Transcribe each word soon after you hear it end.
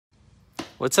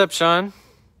What's up, Sean?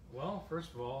 Well,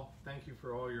 first of all, thank you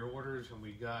for all your orders, and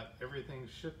we got everything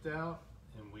shipped out,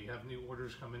 and we have new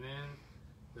orders coming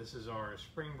in. This is our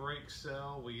spring break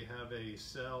sale. We have a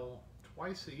sale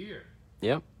twice a year.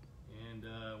 Yep. And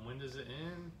when does it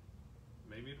end?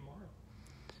 Maybe tomorrow.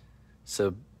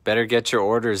 So better get your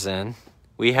orders in.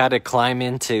 We had to climb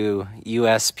into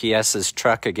USPS's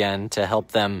truck again to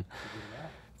help them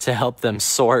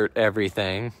sort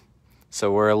everything.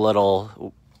 So we're a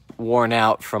little worn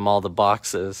out from all the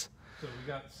boxes. So we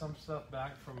got some stuff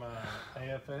back from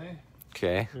AFA.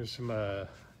 Okay. There's some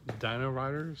Dino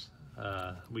Riders.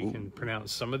 We can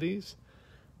pronounce some of these.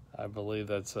 I believe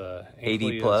that's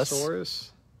 80 plus.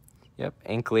 Ankylosaurus. Yep,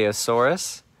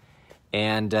 Ankylosaurus.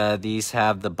 And these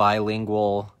have the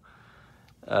bilingual,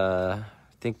 I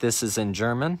think this is in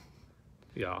German.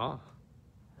 Yeah.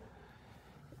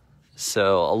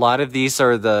 So a lot of these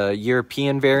are the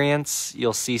European variants.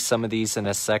 You'll see some of these in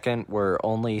a second. Were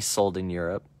only sold in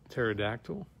Europe.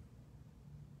 Pterodactyl.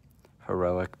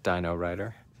 Heroic Dino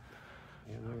Rider.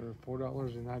 And they were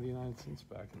 $4.99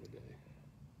 back in the day.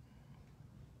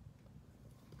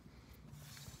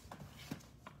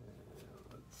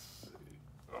 Let's see.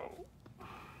 Oh.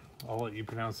 I'll let you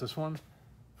pronounce this one.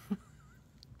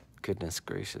 Goodness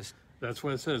gracious. That's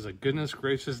what it says, a goodness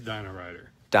gracious Dino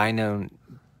Rider.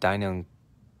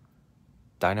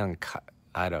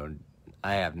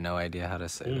 I have no idea how to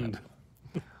say that.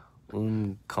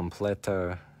 Un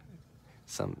completo,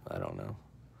 I don't know.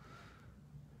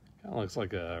 Kind of looks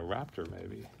like a raptor,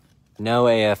 maybe. No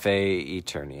AFA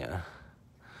Eternia.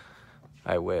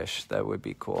 I wish, that would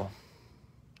be cool.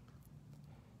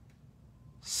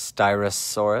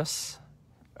 Styrosaurus,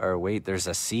 or wait, there's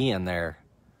a C in there.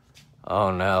 Oh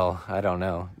no, I don't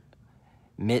know.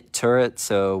 Mit turret,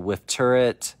 so with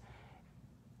turret,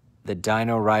 the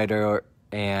Dino Rider,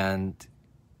 and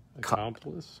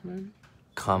Accomplice, maybe?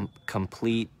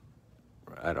 Complete,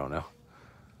 I don't know.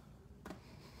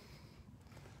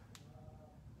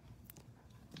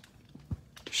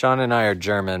 Sean and I are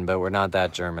German, but we're not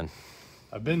that German.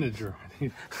 I've been to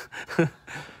Germany.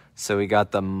 So we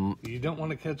got the... You don't want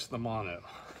to catch the mono.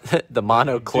 the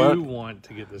You do want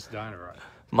to get this Dino Rider.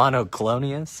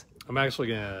 Monoclonius? I'm actually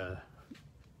going to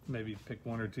maybe pick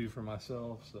one or two for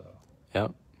myself, so...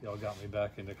 Yep. Y'all got me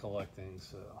back into collecting,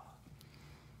 so...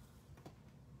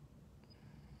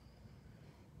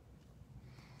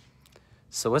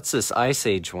 So what's this Ice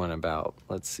Age one about?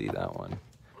 Let's see that one.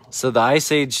 So the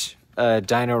Ice Age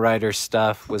Dino Rider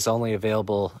stuff was only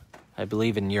available, I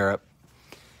believe, in Europe.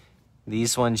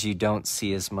 These ones you don't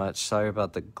see as much. Sorry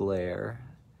about the glare.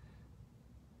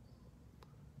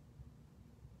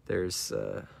 There's...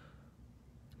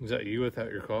 Is that you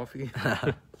without your coffee?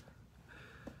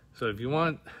 So if you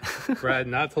want Brad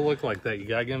not to look like that, you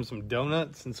gotta give him some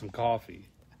donuts and some coffee.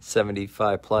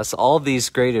 75 plus. All of these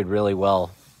graded really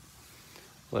well.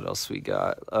 What else we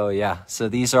got? Oh yeah, so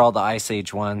these are all the Ice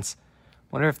Age ones.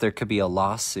 Wonder if there could be a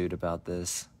lawsuit about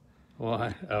this.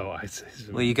 Why? Oh, I see.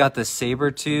 Well, you got the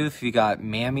Sabertooth, you got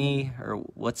Mammy, or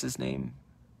what's his name?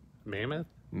 Mammoth?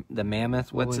 The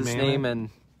Mammoth, what's Woolly his Mammoth? name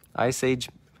in Ice Age?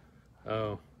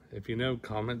 Oh, if you know,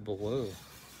 comment below.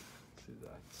 See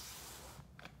that.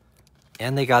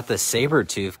 And they got the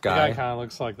Sabertooth The guy. guy kind of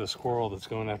looks like the squirrel that's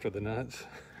going after the nuts,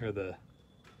 or the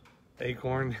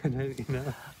acorn, you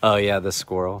know? Oh yeah, the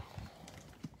squirrel.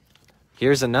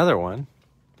 Here's another one.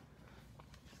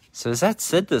 So is that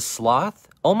Sid the Sloth?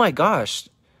 Oh my gosh.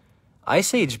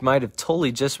 Ice Age might have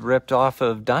totally just ripped off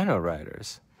of Dino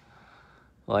Riders.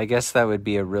 Well, I guess that would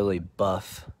be a really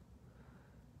buff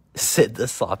Sid the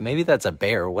Sloth. Maybe that's a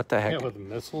bear. What the heck? Yeah, with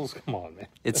missiles? Come on, man.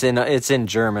 It's in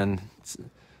German.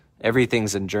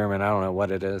 Everything's in German. I don't know what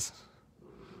it is.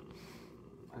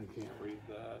 I can't read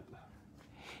that.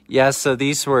 Yeah, so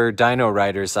these were Dino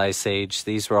Riders Ice Age.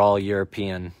 These were all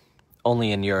European.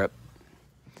 Only in Europe.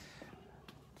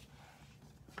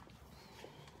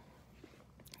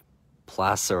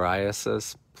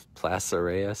 Placeriasis?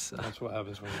 Placerias? That's what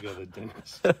happens when you go to the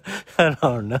dentist. I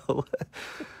don't know.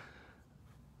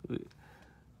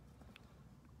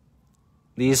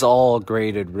 These all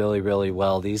graded really, really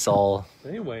well. These all...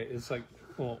 Anyway, it's like,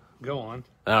 well, go on.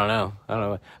 I don't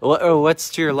know. What's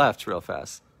to your left real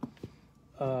fast?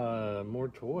 More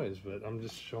toys, but I'm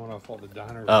just showing off all the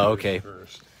Dino Oh, Riders okay.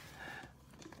 first.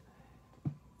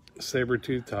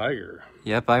 Saber-tooth tiger.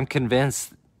 Yep, I'm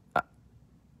convinced.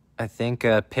 I think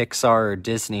Pixar or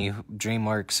Disney,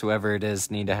 DreamWorks, whoever it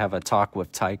is, need to have a talk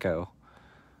with Tycho.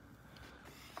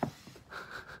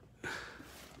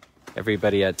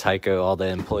 Everybody at Tycho, all the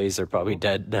employees are probably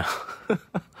dead now.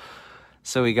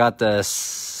 So we got the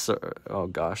oh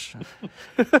gosh.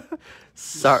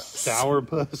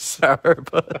 Sourpuss.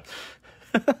 Sourpuss.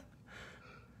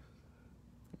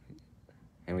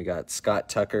 And we got Scott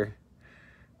Tucker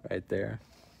right there.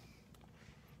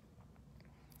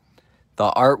 The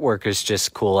artwork is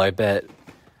just cool. I bet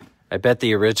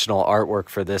the original artwork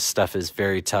for this stuff is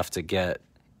very tough to get.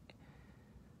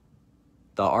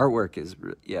 The artwork is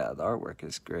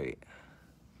great.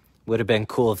 Would have been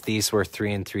cool if these were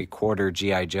 3 3/4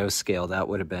 G.I. Joe scale. That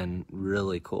would have been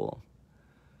really cool.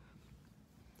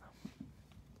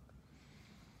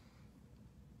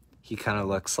 He kind of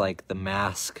looks like the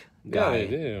Mask guy. Yeah, they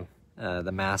do.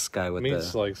 The Mask guy with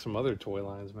meets like some other toy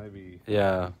lines, maybe.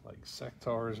 Yeah. Like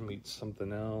Sectars meets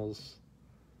something else.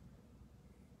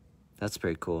 That's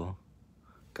pretty cool.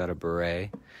 Got a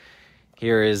beret.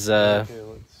 Here is Okay,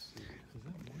 let's see. Is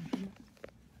that more?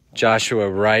 Joshua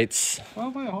Wright's Oh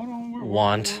wait, hold on.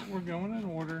 Want. We're going in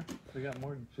order. We got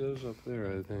more Joes up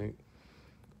there, I think.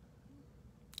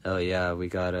 Oh yeah, we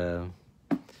got a.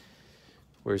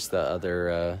 Where's the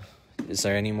other? Is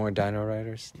there any more Dino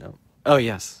Riders? No. Oh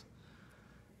yes.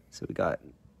 So we got.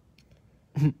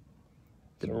 So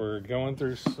we're going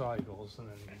through cycles, and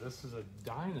then this is a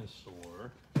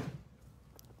dinosaur.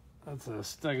 That's a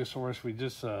Stegosaurus. We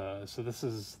just so this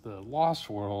is the Lost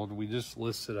World. We just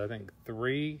listed, I think,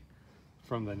 3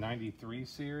 from the '93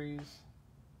 series.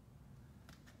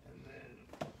 And then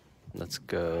Let's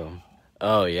go.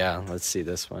 Oh yeah, let's see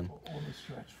this one. on the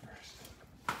stretch first.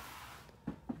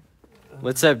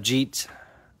 What's up, Jeet?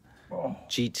 Oh.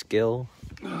 Jeet Gill.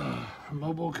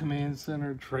 Mobile Command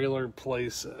Center trailer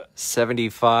playset.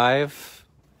 75.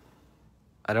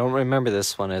 I don't remember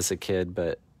this one as a kid,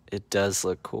 but it does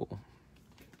look cool.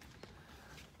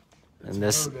 It's And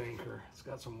this, a road anchor. It's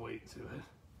got some weight to it.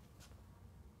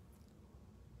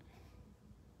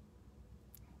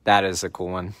 that is a cool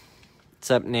one.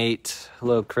 What's up, Nate?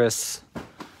 Hello, Chris.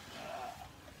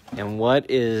 And what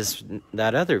is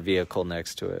that other vehicle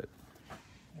next to it?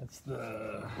 That's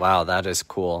the Wow, that is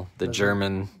cool. The That's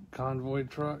German convoy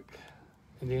truck.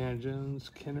 Indiana Jones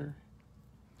Kenner.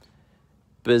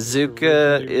 bazooka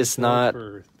Originally is retailed not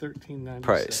for $13.97.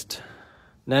 priced.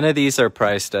 None of these are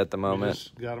priced at the We moment.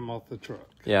 just got them off the truck.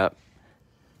 Yeah.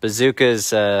 Bazooka is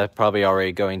probably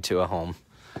already going to a home,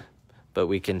 but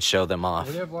we can show them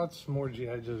off. We have lots more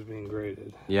G.I. Joes being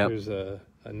graded. Yep. There's a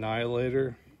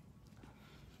Annihilator.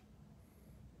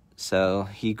 So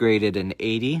he graded an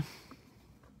 80.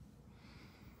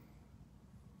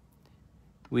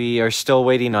 We are still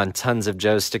waiting on tons of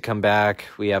Joes to come back.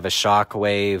 We have a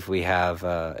Shockwave. We have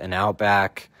an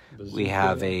Outback. We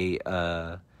have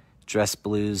a Dress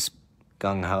Blues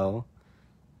Gung Ho.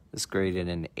 It's graded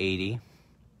an 80.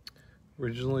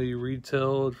 Originally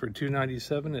retailed for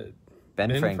 $297 at Ben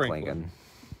Ben Franklin. Franklin.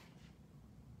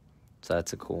 So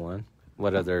that's a cool one.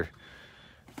 What other?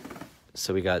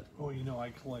 So we got Well, you know, I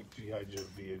collect G.I. Joe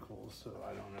vehicles, so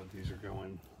I don't know if these are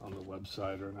going on the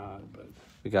website or not, but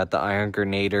the Iron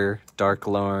Grenader, Dark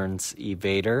Lorne's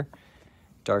Evader.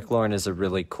 Dark Lorne is a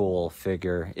really cool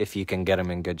figure if you can get him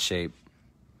in good shape.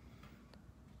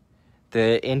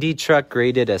 The Indy truck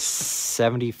graded a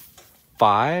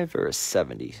 75 or a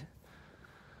 70.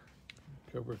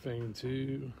 Cobra Thing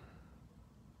 2.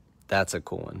 That's a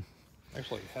cool one.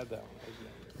 Actually, I had that when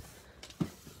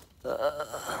I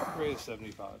was younger. Rated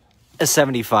 75. A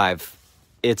 75.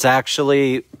 It's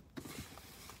actually,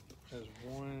 Has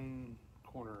one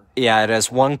corner. yeah, it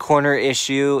has one corner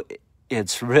issue.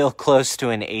 It's real close to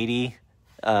an 80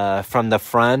 from the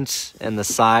front and the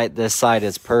side. This side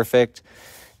is perfect.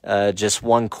 Just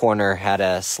one corner had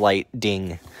a slight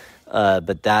ding,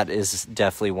 but that is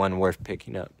definitely one worth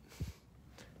picking up.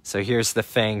 So here's the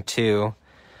Fang 2.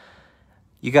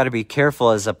 You got to be careful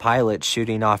as a pilot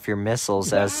shooting off your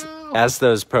missiles as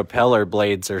those propeller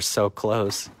blades are so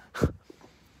close.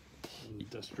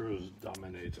 Destro's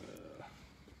Dominator.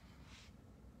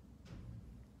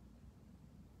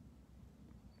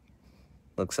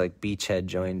 Looks like Beachhead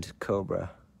joined Cobra.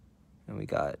 And we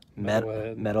got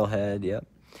Metalhead. Metalhead, yep.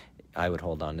 I would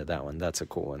hold on to that one. That's a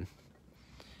cool one.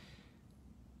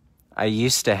 I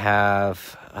used to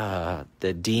have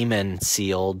the Demon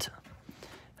sealed,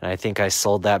 and I think I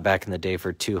sold that back in the day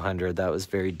for $200. That was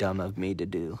very dumb of me to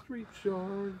do. Street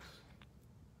Sharks.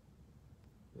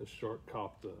 The Shark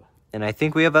Cop, the And I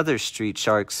think we have other Street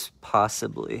Sharks,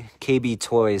 possibly. KB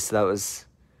Toys, that was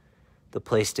the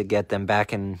place to get them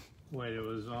back in. Wait, it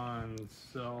was on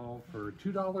sale for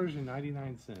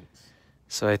 $2.99.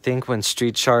 So I think when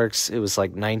Street Sharks, it was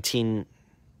like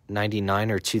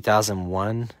 1999 or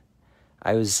 2001.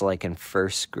 I was like in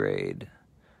first grade.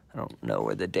 I don't know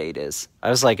where the date is. I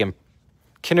was like in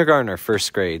kindergarten or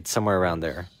first grade, somewhere around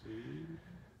there.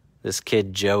 This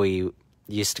kid Joey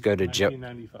used to go to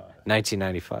 1995.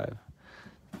 1995.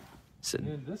 So,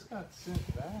 And this got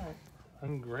sent back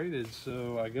ungraded,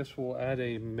 so I guess we'll add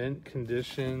a mint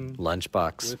condition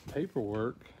lunchbox. with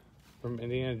paperwork from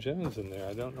Indiana Jones in there.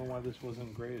 I don't know why this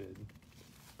wasn't graded.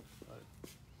 But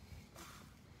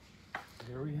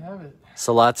here we have it.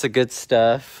 So lots of good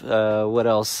stuff. What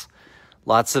else?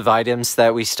 Lots of items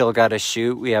that we still got to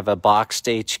shoot. We have a boxed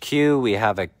HQ. We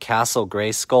have a Castle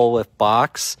Grayskull with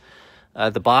box.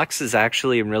 The box is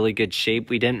actually in really good shape.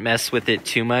 We didn't mess with it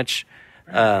too much.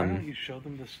 Why don't you show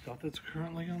them the stuff that's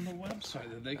currently on the website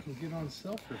that they can get on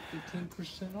sale for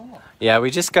 15% off? Yeah,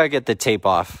 we just got to get the tape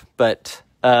off. But,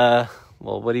 well,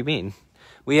 what do you mean?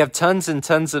 We have tons and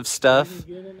tons of You stuff.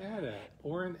 can get an ad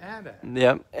or an ad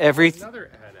Yep.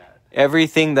 another ad.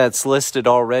 Everything that's listed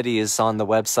already is on the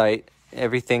website.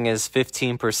 Everything is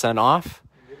 15% off.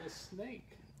 Get a snake.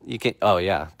 You can. Oh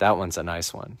yeah, that one's a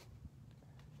nice one.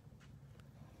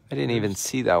 I didn't even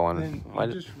see that one. Then Why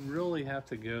you did- just really have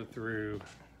to go through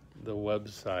the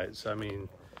websites. I mean,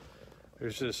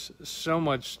 there's just so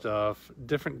much stuff,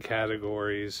 different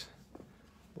categories,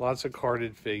 lots of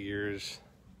carded figures.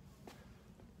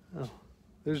 Oh,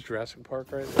 there's Jurassic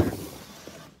Park right there.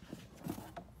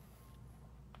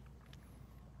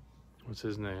 What's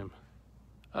his name?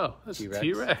 Oh, that's T-Rex.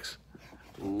 T-Rex.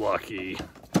 Lucky.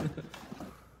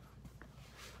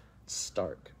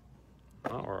 Stark.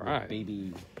 All right.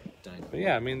 Baby dino. But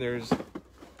yeah, I mean, there's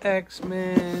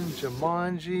X-Men,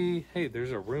 Jumanji. Hey,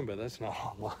 there's a Roomba. That's not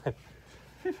online.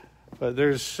 But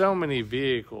there's so many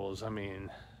vehicles. I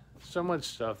mean, so much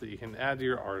stuff that you can add to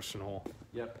your arsenal.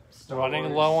 Yep.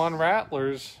 Running low on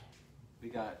Rattlers. We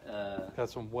got Got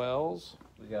some Wells.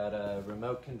 we got a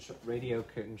remote control, radio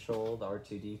controlled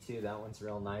R2D2. That one's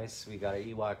real nice. We got an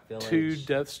Ewok Village. 2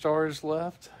 Death Stars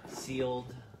left.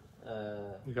 sealed.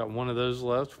 We got one of those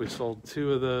left. We sold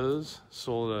 2 of those.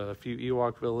 Sold a few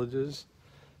Ewok Villages.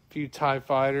 A few TIE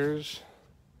Fighters.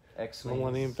 X-Wings.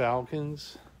 Millennium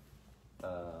Falcons.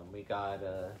 We got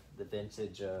the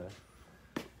vintage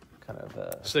kind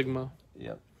of Sigma.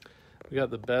 yep. We got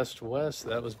the Best West.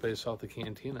 That was based off the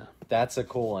Cantina. That's a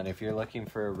cool one. If you're looking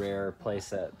for a rare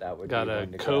playset, that would Got be a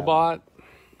one to grab. Cobot.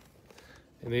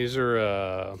 And these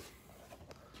are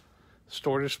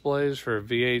store displays for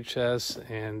VHS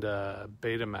and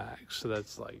Betamax. So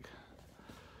that's like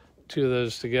 2 of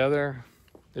those together.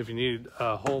 If you need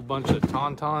a whole bunch of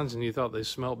Tauntauns and you thought they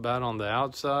smelt bad on the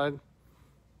outside,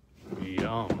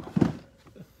 yum.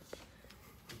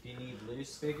 If you need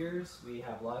loose figures, we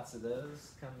have lots of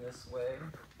those. Come this way.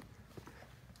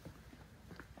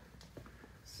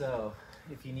 So,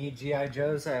 if you need GI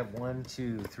Joes, I have 1,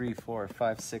 2, 3, 4,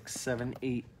 5, 6, 7,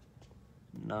 8,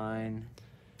 9,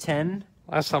 10.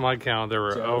 Last time I counted, there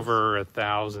were Joes. over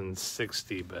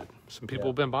 1,060, but some people Yeah.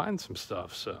 have been buying some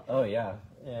stuff. So Oh yeah,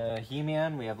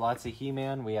 He-Man. We have lots of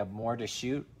He-Man. We have more to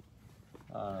shoot.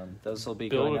 Those will be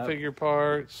going up. Build-A-Figure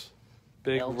parts,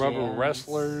 big rubber LJNs.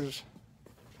 wrestlers.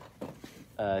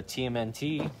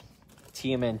 TMNT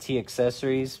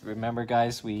accessories. Remember,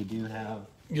 guys, we do have.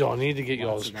 Y'all need to get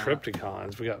Lots y'all's of that.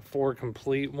 Trypticons. We got 4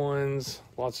 complete ones,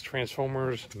 lots of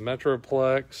Transformers,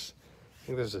 Metroplex. I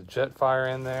think there's a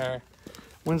Jetfire in there.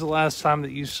 When's the last time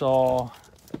that you saw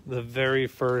the very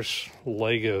first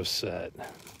Lego set?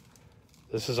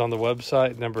 This is on the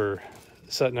website,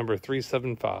 set number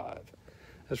 375.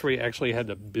 That's where you actually had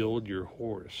to build your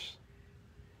horse.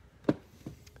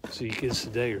 So you kids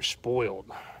today are spoiled.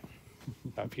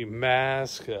 Got a few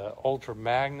Mask, Ultra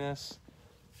Magnus.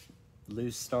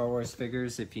 Loose Star Wars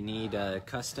figures if you need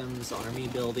customs, army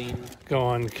building. Go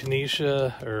on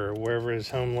Kenesha or wherever his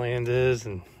homeland is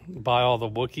and buy all the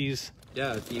Wookiees.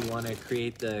 Yeah, if you want to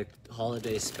create the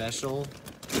holiday special,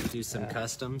 do some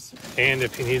customs. And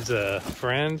if he needs a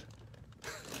friend,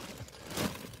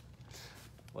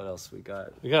 What else we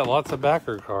got? we got lots of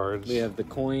backer cards. We have the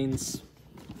coins.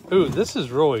 Ooh, this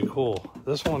is really cool.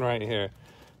 This one right here.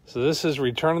 So this is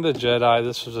Return of the Jedi.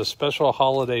 This was a special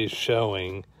holiday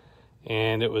showing,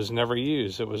 and it was never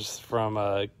used. It was from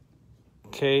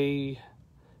KLYVFM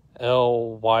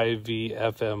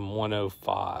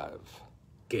 105.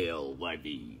 Gale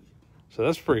YV. So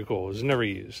that's pretty cool. It was never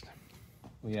used.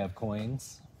 We have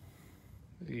coins.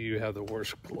 You have the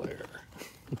worst glare.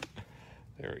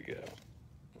 There we go.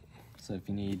 So if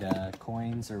you need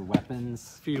coins or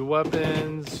weapons, A few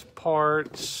weapons,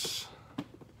 parts.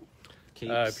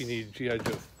 capes, If you need G.I.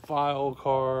 Joe file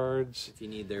cards. if you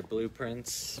need their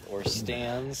blueprints or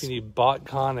stands, If you need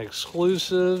BotCon if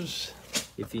exclusives.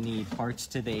 you need parts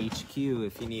to the HQ,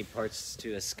 if you need parts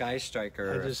to a Sky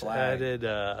Striker or I a just flag. added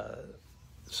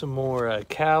some more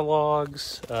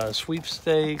catalogs,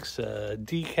 sweepstakes,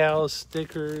 decals,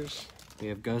 stickers. We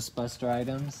have Ghostbuster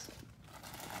items.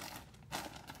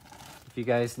 If you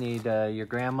guys need your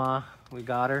grandma, we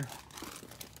got her.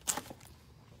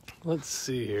 Let's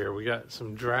see here. We got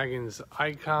some dragons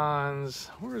icons.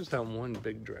 Where's that one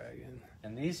big dragon?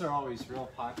 And these are always real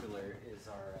popular, is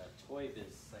our Toy Biz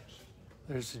section.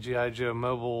 There's the G.I. Joe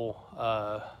mobile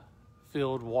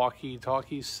field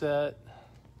walkie-talkie set.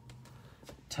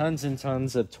 Tons and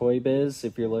tons of Toy Biz.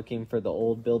 If you're looking for the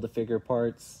old Build-A-Figure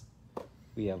parts,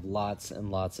 we have lots and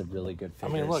lots of really good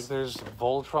figures. I mean, look, there's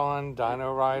Voltron,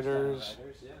 Dino Riders,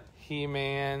 Yeah.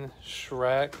 He-Man,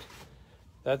 Shrek.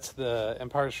 That's the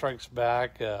Empire Strikes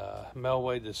Back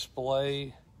Melway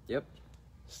display Yep.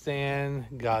 stand.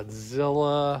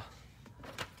 Godzilla.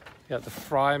 Got the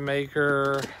Fry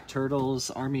Maker.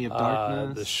 Turtles, Army of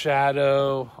Darkness. The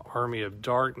Shadow, Army of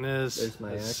Darkness. There's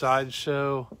my the ex.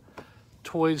 Sideshow.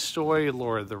 Toy Story,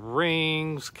 Lord of the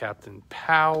Rings, Captain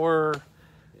Power,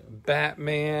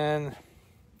 Batman,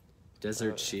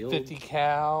 Desert Shield. 50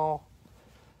 Cal.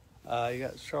 You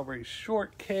got Strawberry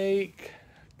Shortcake,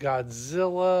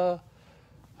 Godzilla.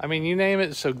 I mean, you name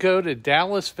it. So go to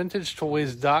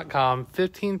DallasVintageToys.com,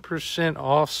 15%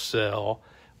 off sale.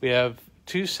 We have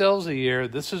 2 sales a year.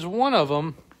 This is one of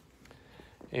them.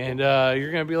 And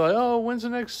you're going to be like, oh, when's the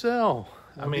next sale?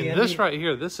 I mean, this right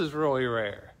here, this is really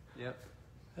rare. Yep.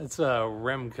 It's a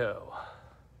Remco.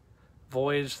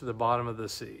 Voyage to the Bottom of the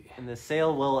Sea. And the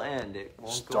sale will end. It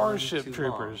won't go on Starship too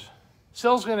Troopers. long.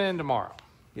 Sale's going to end tomorrow.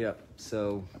 Yep.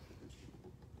 So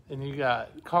And you got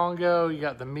Congo, you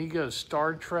got the Mego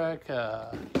Star Trek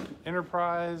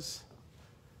Enterprise.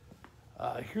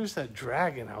 Here's that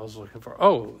dragon I was looking for.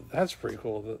 Oh, that's pretty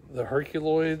cool. The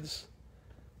Herculoids.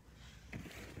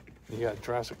 You got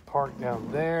Jurassic Park down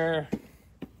there.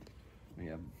 we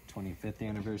have 25th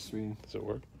anniversary. Does it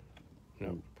work?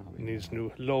 No. Probably Needs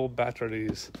new low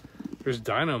batteries. There's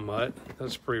Dynomutt.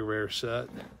 That's a pretty rare set.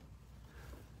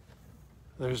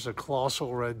 There's a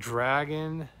Colossal Red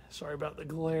Dragon. Sorry about the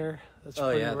glare. That's Oh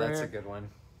pretty yeah, rare. that's a good one.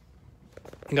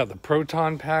 You got the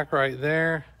Proton Pack right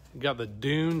there. You got the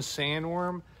Dune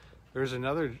Sandworm. There's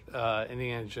another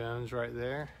Indiana Jones right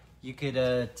there. You could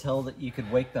tell that you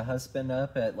could wake the husband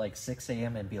up at like 6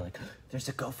 a.m. and be like, "There's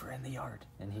a gopher in the yard,"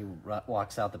 and he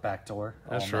walks out the back door.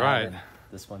 all That's mad, right. and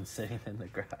this one's sitting in the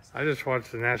grass. I just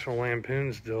watched the National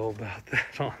Lampoon's deal about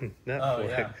that on Netflix. Oh,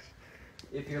 yeah.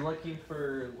 If you're looking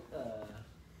for,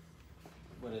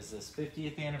 what is this,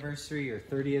 50th anniversary or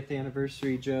 30th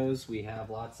anniversary Joes, we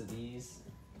have lots of these.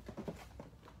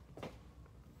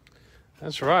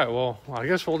 That's right. Well, I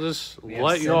guess we'll just We have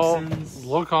let y'all Simpsons.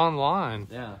 look online.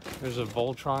 Yeah. There's a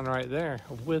Voltron right there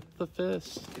with the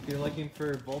fist. If you're looking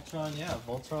for Voltron, yeah,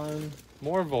 Voltron.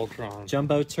 More Voltron.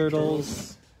 Jumbo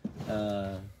Turtles,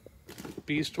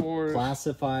 Beast Wars.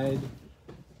 Classified.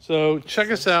 So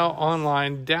check us out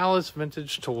online,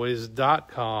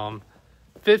 DallasVintageToys.com.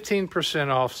 15%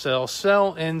 off sale.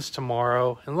 Sale ends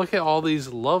tomorrow. And look at all these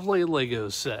lovely Lego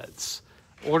sets.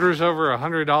 Orders over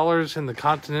 $100 in the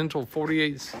continental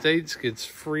 48 states gets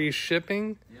free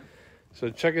shipping. Yep. So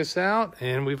check us out.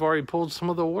 And we've already pulled some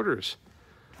of the orders.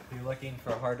 If you're looking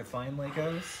for hard to find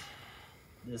Legos,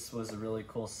 this was a really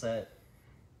cool set.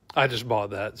 I just bought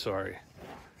that. Sorry.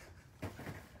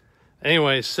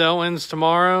 Anyway, sale ends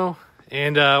tomorrow.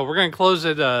 And we're going to close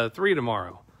at 3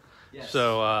 tomorrow. Yes.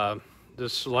 So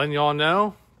just letting y'all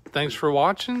know. Thanks for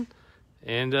watching.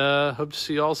 And hope to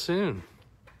see y'all soon.